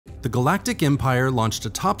the Galactic Empire launched a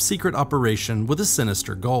top-secret operation with a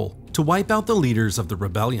sinister goal: to wipe out the leaders of the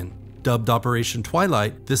rebellion. Dubbed Operation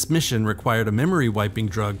Twilight, this mission required a memory-wiping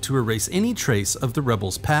drug to erase any trace of the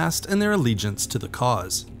rebels' past and their allegiance to the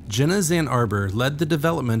cause. Jenna Zan Arbor led the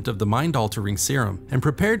development of the mind-altering serum and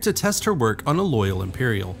prepared to test her work on a loyal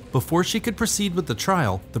Imperial. Before she could proceed with the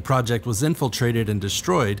trial, the project was infiltrated and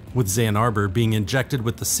destroyed, with Zan Arbor being injected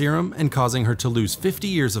with the serum and causing her to lose 50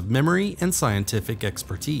 years of memory and scientific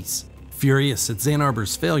expertise. Furious at Zan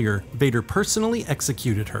Arbor's failure, Vader personally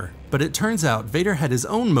executed her. But it turns out Vader had his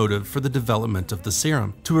own motive for the development of the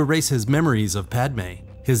serum: to erase his memories of Padme.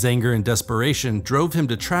 His anger and desperation drove him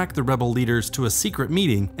to track the rebel leaders to a secret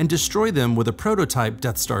meeting and destroy them with a prototype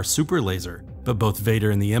Death Star super laser. But both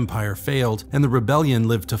Vader and the Empire failed, and the rebellion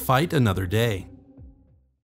lived to fight another day.